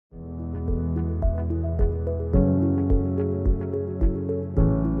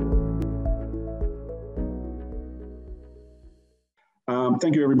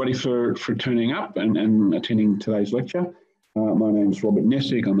Thank you everybody for turning up and attending today's lecture. My name is Robert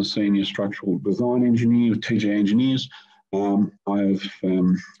Nestic. I'm a Senior Structural Design Engineer with TJ Engineers.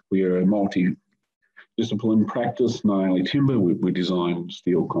 We are a multi-discipline practice, not only timber, we design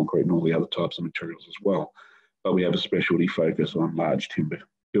steel, concrete and all the other types of materials as well. But we have a specialty focus on large timber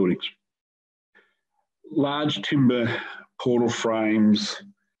buildings. Large timber portal frames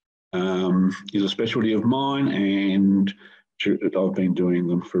is a specialty of mine, and I've been doing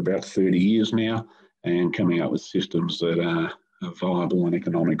them for about 30 years now and coming up with systems that are viable and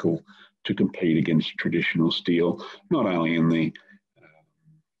economical to compete against traditional steel, not only in the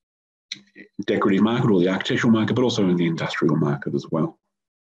decorative market or the architectural market, but also in the industrial market as well.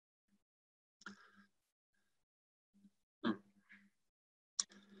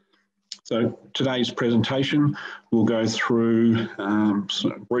 So today's presentation, we'll go through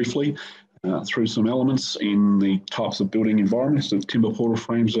briefly through some elements in the types of building environments that timber portal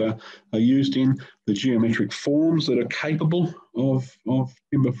frames are used in, the geometric forms that are capable of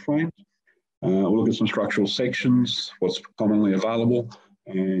timber frames. We'll look at some structural sections, what's commonly available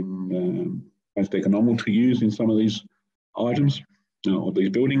and most economical to use in some of these items or these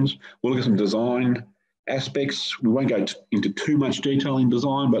buildings. We'll look at some design aspects. We won't go into too much detail in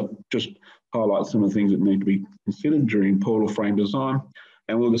design, but just highlight some of the things that need to be considered during portal frame design.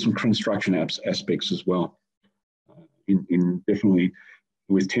 And we'll look at some construction aspects as well. Definitely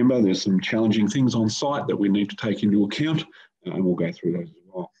with timber, there's some challenging things on site that we need to take into account, and we'll go through those as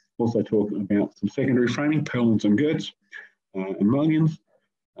well. Also talk about some secondary framing, purlins and girts and mullions,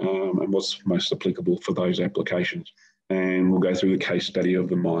 and what's most applicable for those applications. And we'll go through the case study of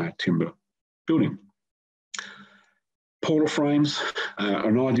the Maya timber building. Portal frames are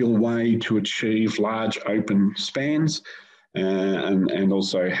an ideal way to achieve large open spans and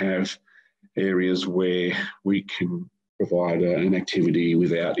also have areas where we can provide an activity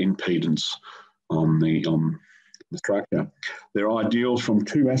without impedance on the structure. They're ideal from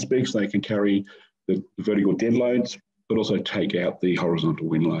two aspects. They can carry the vertical dead loads, but also take out the horizontal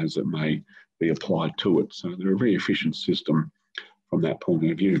wind loads that may be applied to it. So they're a very efficient system from that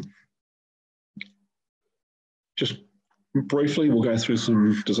point of view. Just briefly, we'll go through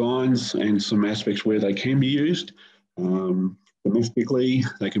some designs and some aspects where they can be used. Domestically,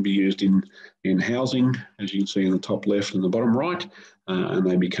 they can be used in housing, as you can see in the top left and the bottom right, and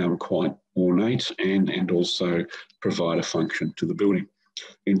they become quite ornate and also provide a function to the building.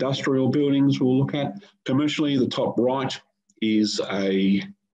 Industrial buildings we'll look at. Commercially, the top right is a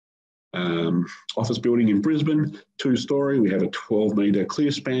office building in Brisbane, 2-storey. We have a 12-metre clear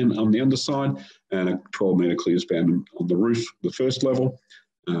span on the underside and a 12-metre clear span on the roof, the first level.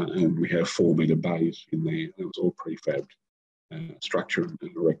 And we have 4-metre bays in there. That was all prefabbed structure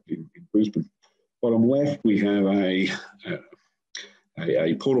and erected in Brisbane. Bottom left, we have a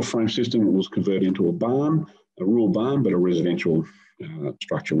portal frame system that was converted into a barn, a rural barn, but a residential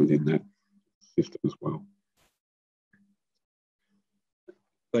structure within that system as well.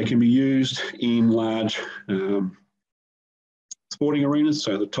 They can be used in large sporting arenas.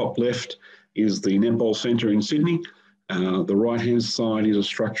 So the top left is the Netball Centre in Sydney. The right-hand side is a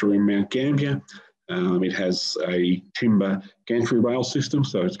structure in Mount Gambier. It has a timber gantry rail system,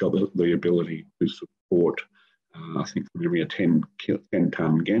 so it's got the ability to support, I think from memory, a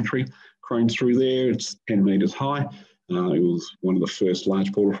 10-tonne gantry cranes through there. It's 10 metres high. It was one of the first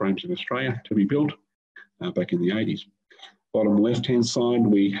large portal frames in Australia to be built back in the 80s. Bottom left-hand side,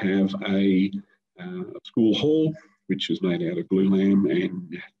 we have a school hall, which is made out of glulam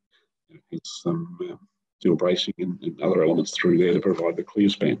and it's some steel bracing and other elements through there to provide the clear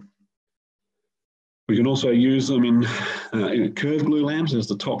span. We can also use them in curved glulams as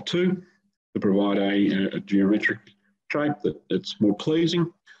the top two to provide a geometric shape that's more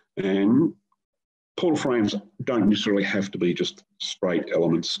pleasing. And portal frames don't necessarily have to be just straight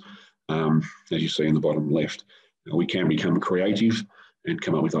elements, as you see in the bottom left. We can become creative and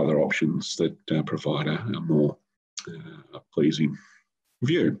come up with other options that provide a more pleasing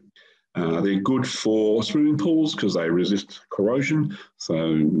view. They're good for swimming pools because they resist corrosion.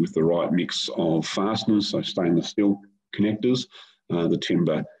 So with the right mix of fasteners, so stainless steel connectors, the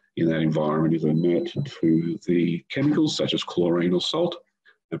timber in that environment is inert to the chemicals such as chlorine or salt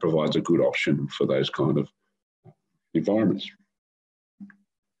and provides a good option for those kind of environments.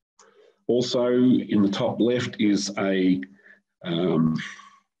 Also in the top left is a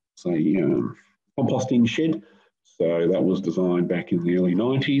composting shed. So that was designed back in the early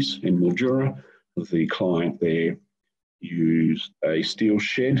 90s in Mildura. The client there used a steel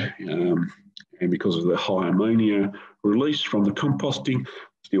shed and because of the high ammonia release from the composting,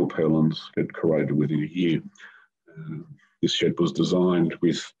 steel purlins get corroded within a year. This shed was designed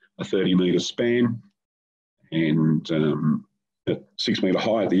with a 30-metre span and 6 metre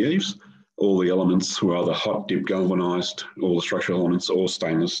high at the eaves. All the elements were either hot dip galvanised, all the structural elements, or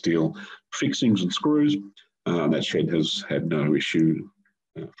stainless steel fixings and screws. That shed has had no issue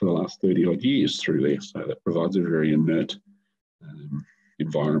for the last 30 odd years through there. So that provides a very inert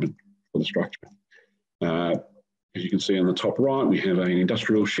environment for the structure. As you can see on the top right, we have an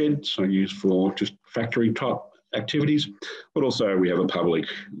industrial shed, so used for just factory type activities, but also we have a public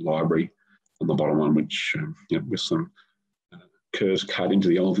library on the bottom one, which with some curves cut into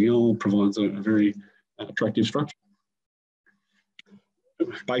the alveole provides a very attractive structure.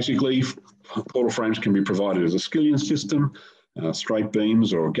 Basically, portal frames can be provided as a skillion system, straight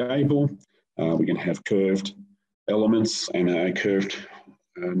beams or a gable. We can have curved elements and a curved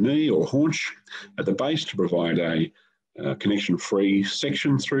knee or haunch at the base to provide a connection-free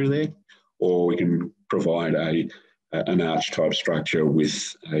section through there, or we can provide an arch type structure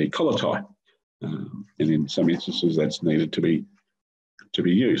with a collar tie, and in some instances that's needed to be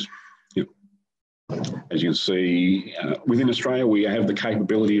used. Yep. As you can see, within Australia we have the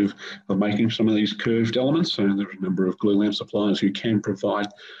capability of making some of these curved elements, so there are a number of glue lamp suppliers who can provide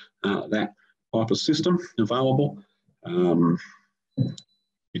that type of system available.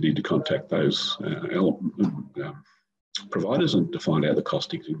 You need to contact those providers and to find out the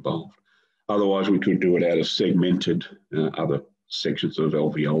costings involved. Otherwise, we could do it out of segmented other sections of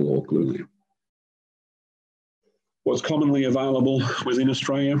alveole or glue lamp. What's commonly available within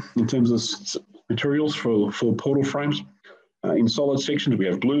Australia in terms of materials for portal frames? In solid sections, we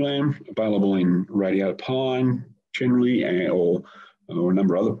have glue lamp available in radiata pine generally, or a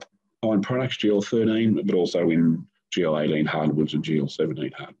number of other pine products, GL13, but also in GL18 hardwoods and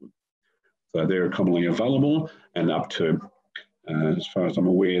GL17 hardwoods. So they're commonly available, and up to, as far as I'm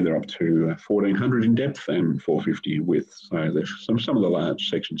aware, they're up to 1400 in depth and 450 in width. So there's some of the large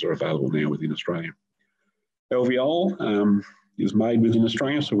sections are available now within Australia. Alveole is made within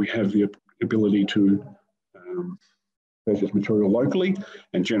Australia, so we have the ability to purchase material locally,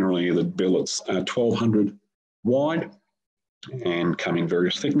 and generally the billets are 1200 wide and come in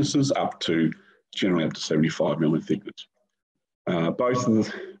various thicknesses generally up to 75 mm in thickness. Both of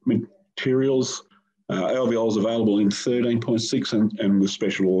the materials, alveole is available in 13.6 and with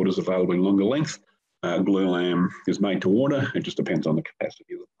special orders available in longer length. Glue lamp is made to order. It just depends on the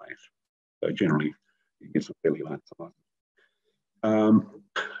capacity of the plant. So generally, you get some fairly large sizes.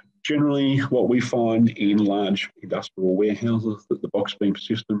 Generally, what we find in large industrial warehouses that the box beam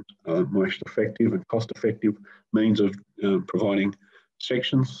system are most effective and cost-effective means of providing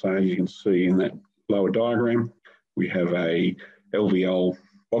sections. So you can see in that lower diagram, we have a alveole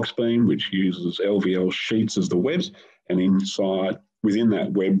box beam which uses alveole sheets as the webs, and inside within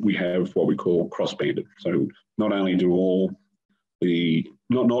that web we have what we call cross-banded. So not only do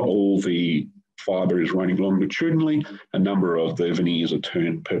not all the fibre is running longitudinally, a number of the veneers are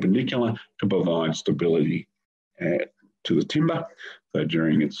turned perpendicular to provide stability to the timber. So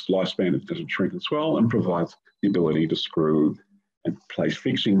during its lifespan it doesn't shrink and swell, and provides the ability to screw and place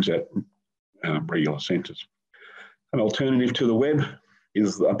fixings at regular centres. An alternative to the web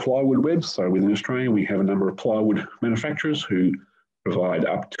is a plywood web. So within Australia we have a number of plywood manufacturers who provide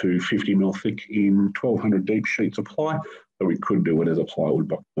up to 50 mm thick in 1200 deep sheets of ply, so we could do it as a plywood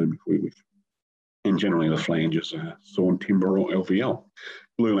box beam if we wish. And generally the flanges are sawn timber or alveole.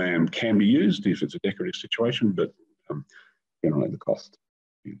 Glue lamp can be used if it's a decorative situation, but generally the cost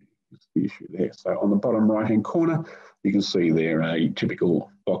is the issue there. So on the bottom right-hand corner, you can see there a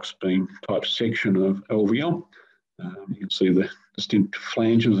typical box beam type section of alveole. You can see the distinct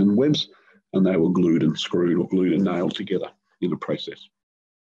flanges and webs, and they were glued and screwed or glued and nailed together in the process.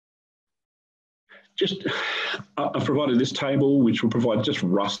 I've provided this table, which will provide just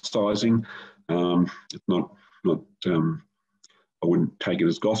rough sizing. It's not I wouldn't take it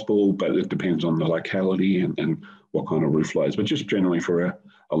as gospel, but it depends on the locality and what kind of roof loads. But just generally for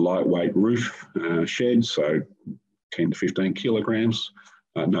a lightweight roof shed, so 10 to 15 kilograms,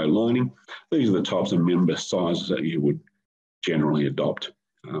 no lining. These are the types of member sizes that you would generally adopt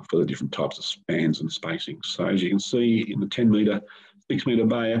for the different types of spans and spacings. So as you can see in the 10 metre, 6 metre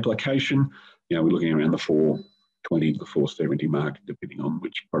bay application, we're looking around the 420 to the 470 mark, depending on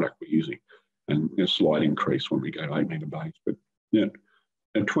which product we're using. And a slight increase when we go to 8 metre bays. But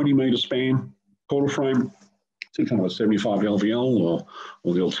a 20 metre span portal frame, 675 alveole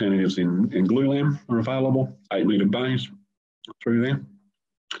or the alternatives in glue lamp are available, 8 metre bays through there.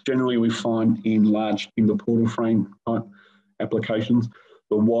 Generally, we find in large timber portal frame type applications,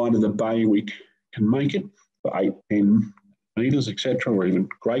 the wider the bay we can make it, for 8, 10 metres, etc., or even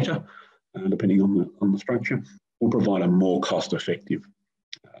greater, depending on the structure. will provide a more cost-effective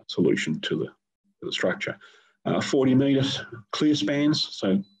solution to the structure. 40 metre clear spans,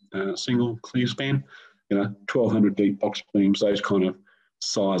 so single clear span, 1,200 deep box beams, those kind of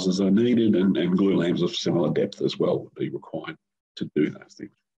sizes are needed, and glue lamps of similar depth as well would be required to do those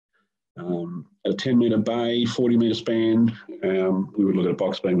things. At a 10 metre bay, 40 metre span, we would look at a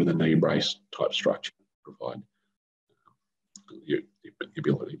box beam with a knee brace type structure to provide the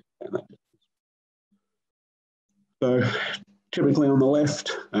ability to stand that. So typically on the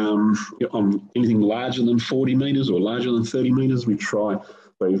left, on anything larger than 40 metres or larger than 30 metres, we try,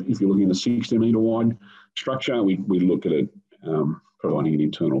 so if you're looking at a 60 metre wide structure, we look at it providing an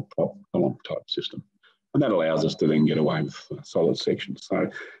internal prop column type system. And that allows us to then get away with solid sections. So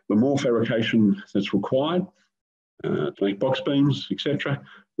the more fabrication that's required to make box beams, etc.,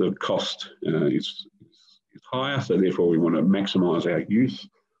 the cost is higher. So therefore we want to maximise our use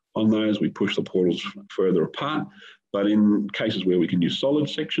on those. We push the portals further apart. But in cases where we can use solid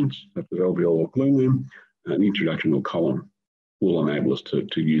sections, such as LVL or glue lamp, an introduction of a column will enable us to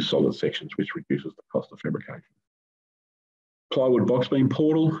use solid sections, which reduces the cost of fabrication. Plywood box beam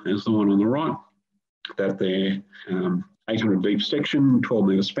portal is the one on the right. That there, 800 deep section, 12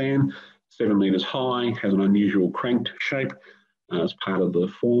 metre span, 7 metres high, has an unusual cranked shape as part of the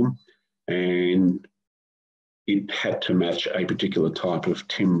form, and it had to match a particular type of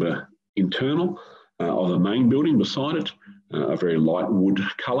timber internal of the main building beside it, a very light wood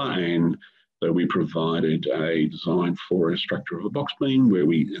colour, and so we provided a design for a structure of a box beam where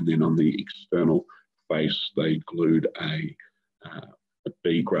and then on the external face they glued a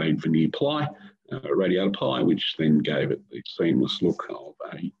B-grade veneer ply, radiator ply, which then gave it the seamless look of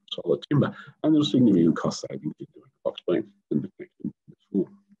a solid timber. And there was significant cost savings in doing a box beam in the connection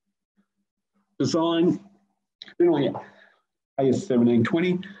form. Design, generally AS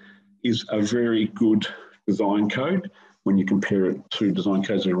 1720 is a very good design code when you compare it to design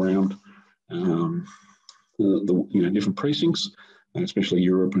codes around different precincts, especially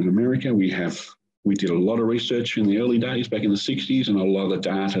Europe and America. We did a lot of research in the early days back in the 60s, and a lot of the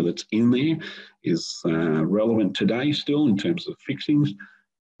data that's in there is relevant today still in terms of fixings.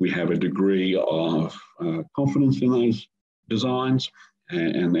 We have a degree of confidence in those designs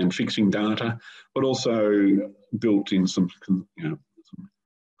and fixing data, but also built in some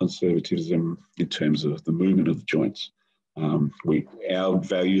conservatism in terms of the movement of the joints. Our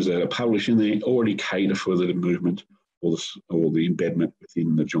values that are published in there already cater for the movement or the embedment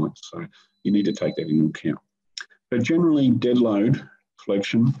within the joints. So you need to take that into account. But generally, dead load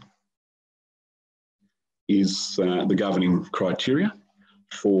deflection is the governing criteria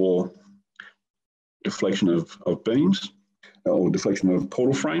for deflection of beams or deflection of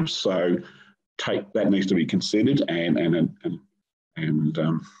portal frames. So that needs to be considered and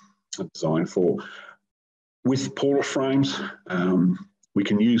designed for. With portal frames, we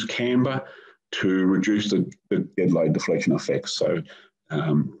can use camber to reduce the dead load deflection effects. So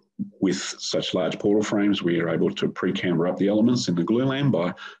with such large portal frames, we are able to pre-camber up the elements in the glue lamp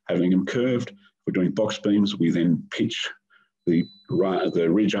by having them curved. If we're doing box beams, we then pitch the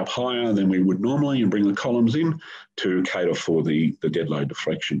ridge up higher than we would normally and bring the columns in to cater for the dead load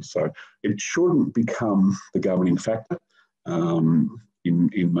deflection. So it shouldn't become the governing factor in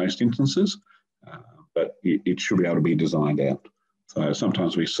most instances, but it should be able to be designed out. So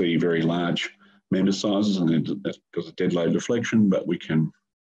sometimes we see very large member sizes, and that's because of dead load deflection, but we can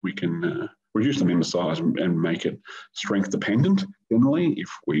reduce the member size and make it strength dependent generally if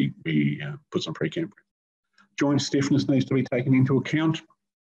we put some pre-camber. Joint stiffness needs to be taken into account.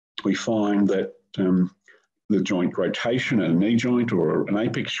 We find that the joint rotation, a knee joint or an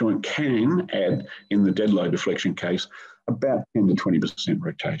apex joint, can add, in the dead load deflection case, about 10 to 20%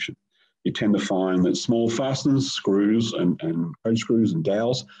 rotation. You tend to find that small fasteners, screws and code screws and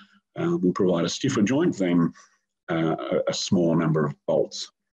dowels will provide a stiffer joint than a small number of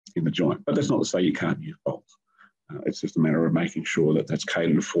bolts in the joint. But that's not to say you can't use bolts. It's just a matter of making sure that that's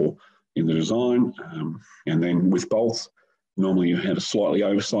catered for in the design. And then with bolts, normally you have a slightly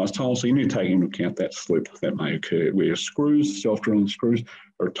oversized hole, so you need to take into account that slip that may occur. Where screws, self-drilling screws,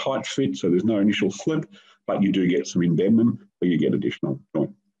 are a tight fit, so there's no initial slip, but you do get some embedment, but you get additional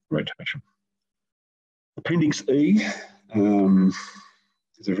joint rotation. Appendix E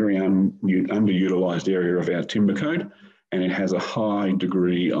is a very underutilised area of our timber code, and it has a high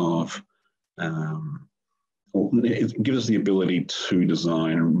degree of, it gives us the ability to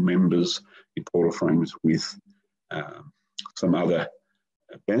design members in portal frames with some other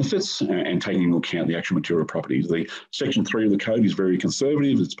benefits and taking into account the actual material properties. The section 3 of the code is very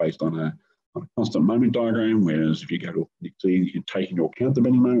conservative. It's based on a constant moment diagram, whereas if you go to Appendix E, you can take into account the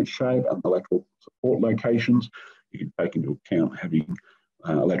bending moment shape and the lateral support locations. you can take into account having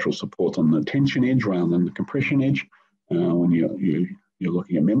lateral supports on the tension edge rather than the compression edge when you're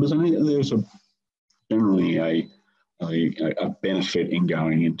looking at members. And there's generally a benefit in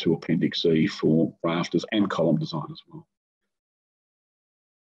going into Appendix E for rafters and column design as well.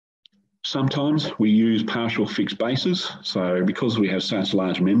 Sometimes we use partial fixed bases. So because we have such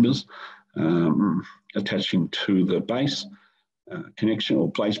large members attaching to the base connection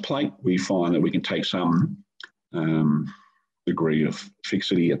or base plate, we find that we can take some degree of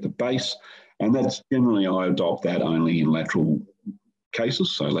fixity at the base. And that's generally, I adopt that only in lateral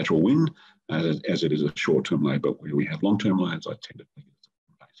cases, so lateral wind, as it is a short-term load, but where we have long-term loads, I tend to take it as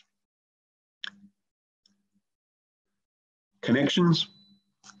a base. Connections.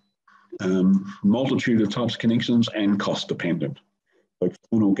 Multitude of types of connections and cost dependent.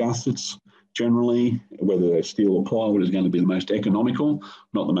 External gussets, generally, whether they're steel or plywood, is going to be the most economical,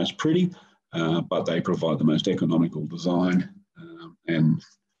 not the most pretty, but they provide the most economical design and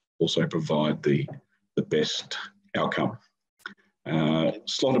also provide the best outcome.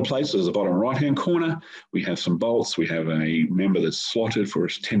 Slotted places, the bottom right-hand corner, we have some bolts. We have a member that's slotted for a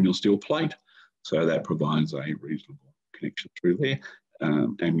 10mm steel plate, so that provides a reasonable connection through there.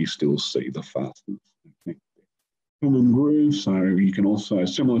 And you still see the fasteners. Pin and groove, so you can also,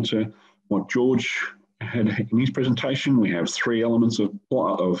 similar to what George had in his presentation, we have 3 elements of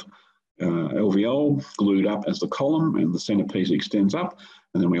LVL glued up as the column, and the centerpiece extends up.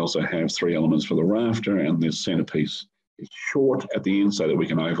 And then we also have 3 elements for the rafter, and the centerpiece is short at the end so that we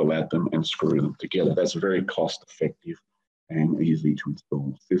can overlap them and screw them together. That's a very cost effective and easy to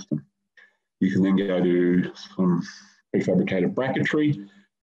install system. You can then go to some prefabricated bracketry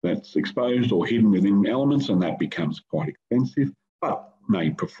that's exposed or hidden within elements, and that becomes quite expensive, but may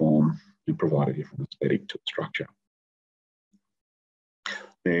perform and provide a different aesthetic to the structure.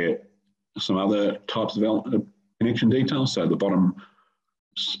 There are some other types of connection details. So the bottom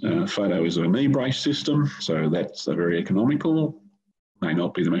photo is a knee brace system, so that's a very economical, may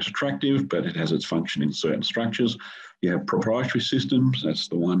not be the most attractive, but it has its function in certain structures. You have proprietary systems, that's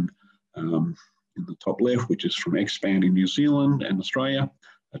the one in the top left, which is from Expand in New Zealand and Australia,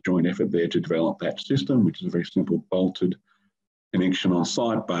 a joint effort there to develop that system, which is a very simple bolted connection on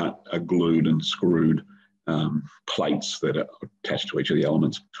site, but a glued and screwed plates that are attached to each of the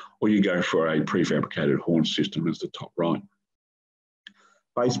elements. Or you go for a prefabricated horn system as the top right.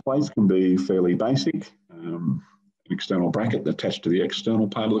 Base plates can be fairly basic, an external bracket attached to the external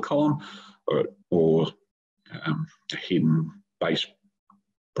part of the column, or a hidden base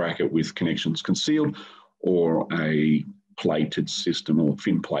bracket with connections concealed, or a plated system or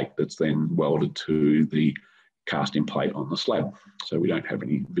fin plate that's then welded to the casting plate on the slab. So we don't have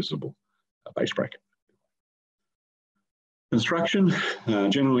any visible base bracket. Construction,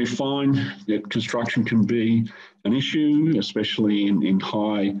 generally find that construction can be an issue, especially in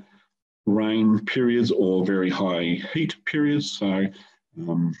high rain periods or very high heat periods. So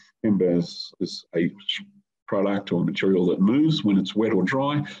timber is a product or material that moves when it's wet or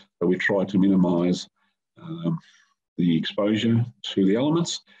dry, so we try to minimise the exposure to the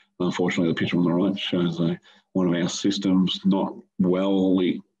elements. Unfortunately, the picture on the right shows one of our systems not well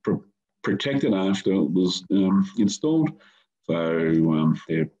protected after it was installed, so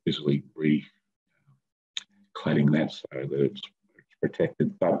they're basically cladding that so that it's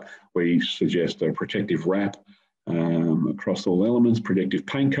protected. But we suggest a protective wrap across all elements, protective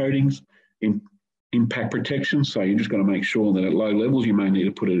paint coatings, impact protection. So you just got to make sure that at low levels you may need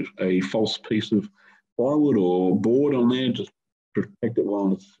to put a false piece of plywood or board on there to protect it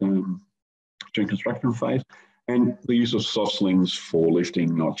while it's during construction phase. And the use of soft slings for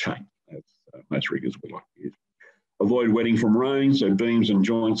lifting, not chain, as most riggers would like to use. Avoid wetting from rain, so beams and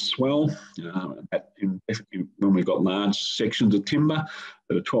joints swell. When we've got large sections of timber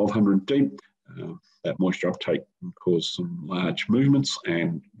that are 1,200 deep, that moisture uptake can cause some large movements,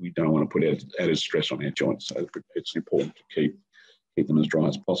 and we don't want to put added stress on our joints. So it's important to keep them as dry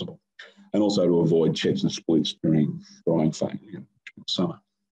as possible, and also to avoid sheds and splits during drying phase, summer.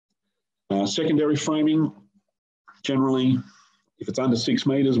 Secondary framing, generally, if it's under 6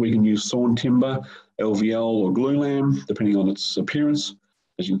 metres, we can use sawn timber, LVL or glulam, depending on its appearance.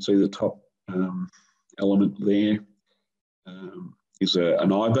 As you can see, the top element there is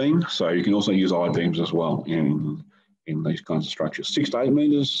an I-beam, so you can also use I-beams as well in these kinds of structures. 6 to 8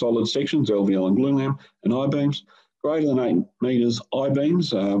 metres, solid sections, LVL and glulam, and I-beams. Greater than 8 metres,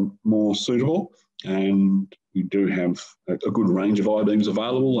 I-beams are more suitable, and we do have a good range of I-beams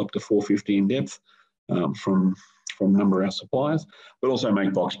available, up to 450 in depth from a number of our suppliers, but also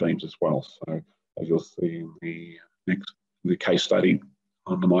make box beams as well. So as you'll see in the case study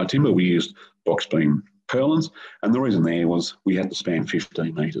on the My Timber, we used box beam purlins, and the reason there was we had to span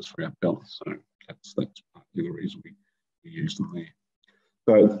 15 metres for our purlins, so that's partly the reason we used them there.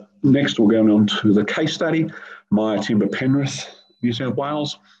 So next we're going on to the case study, Myer Timber, Penrith, New South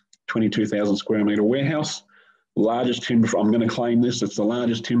Wales, 22,000 square metre warehouse, largest timber, I'm going to claim this, it's the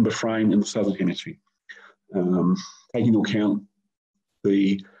largest timber frame in the Southern Hemisphere. Taking into account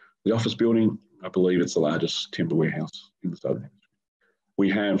the office building, I believe it's the largest timber warehouse in the Southern Hemisphere. We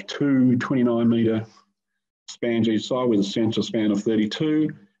have two 29-metre spans each side with a centre span of 32,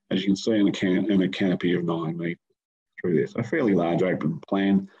 as you can see, and a canopy of 9 metres through there. So a fairly large open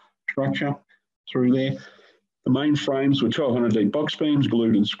plan structure through there. The main frames were 1,200 deep box beams,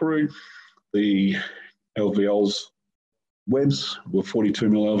 glued and screwed. The LVLs webs were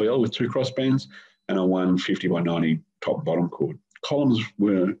 42mm LVL with 2 crossbands and a 150 by 90 top bottom cord. Columns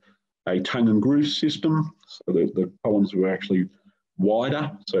were a tongue and groove system, so that the columns were actually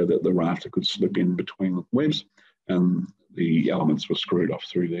wider so that the rafter could slip in between the webs, and the elements were screwed off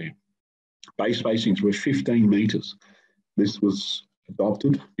through there. Base spacings were 15 metres. This was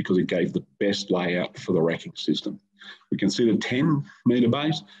adopted because it gave the best layout for the racking system. We considered 10-metre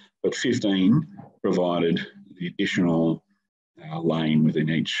base, but 15 provided the additional lane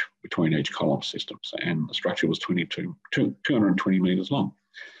between each column systems, and the structure was 220 metres long,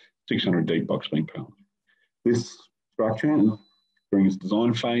 600 deep box beam purlins. This structure, during its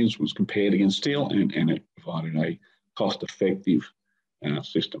design phase, was compared against steel, and it provided a cost-effective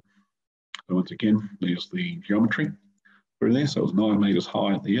system. So once again, there's the geometry through there. So it was 9 metres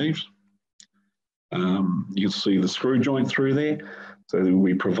high at the eaves. You can see the screw joint through there. So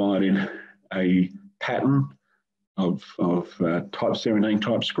we provided a pattern of type 17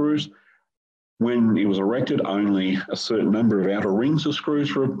 type screws. When it was erected, only a certain number of outer rings of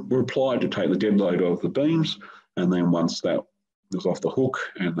screws were applied to take the dead load of the beams, and then once that was off the hook,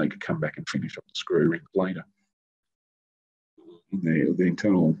 and they could come back and finish up the screw rings later. The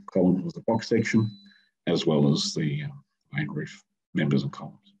internal column was the box section, as well as the main roof members and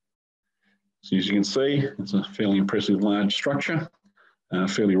columns. So as you can see, it's a fairly impressive large structure,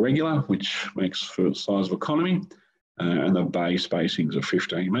 fairly regular, which makes for size of economy, and the bay spacings are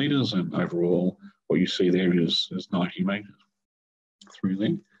 15 metres, and overall what you see there is 90 metres through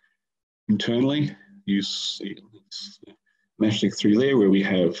there. Internally, you see Nestic through there, where we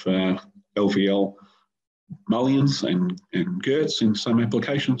have LVL mullions and girts in some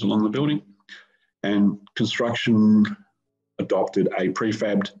applications along the building. And construction adopted a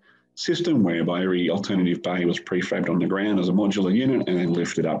prefabbed system whereby every alternative bay was prefabbed on the ground as a modular unit and then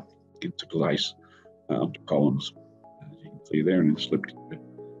lifted up into place to columns, as you can see there, and then slipped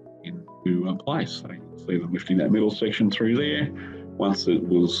into place. So you can see them lifting that middle section through there. Once it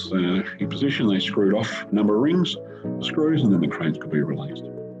was in position, they screwed off a number of rings, the screws, and then the cranes could be released.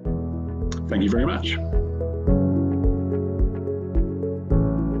 Thank you very much.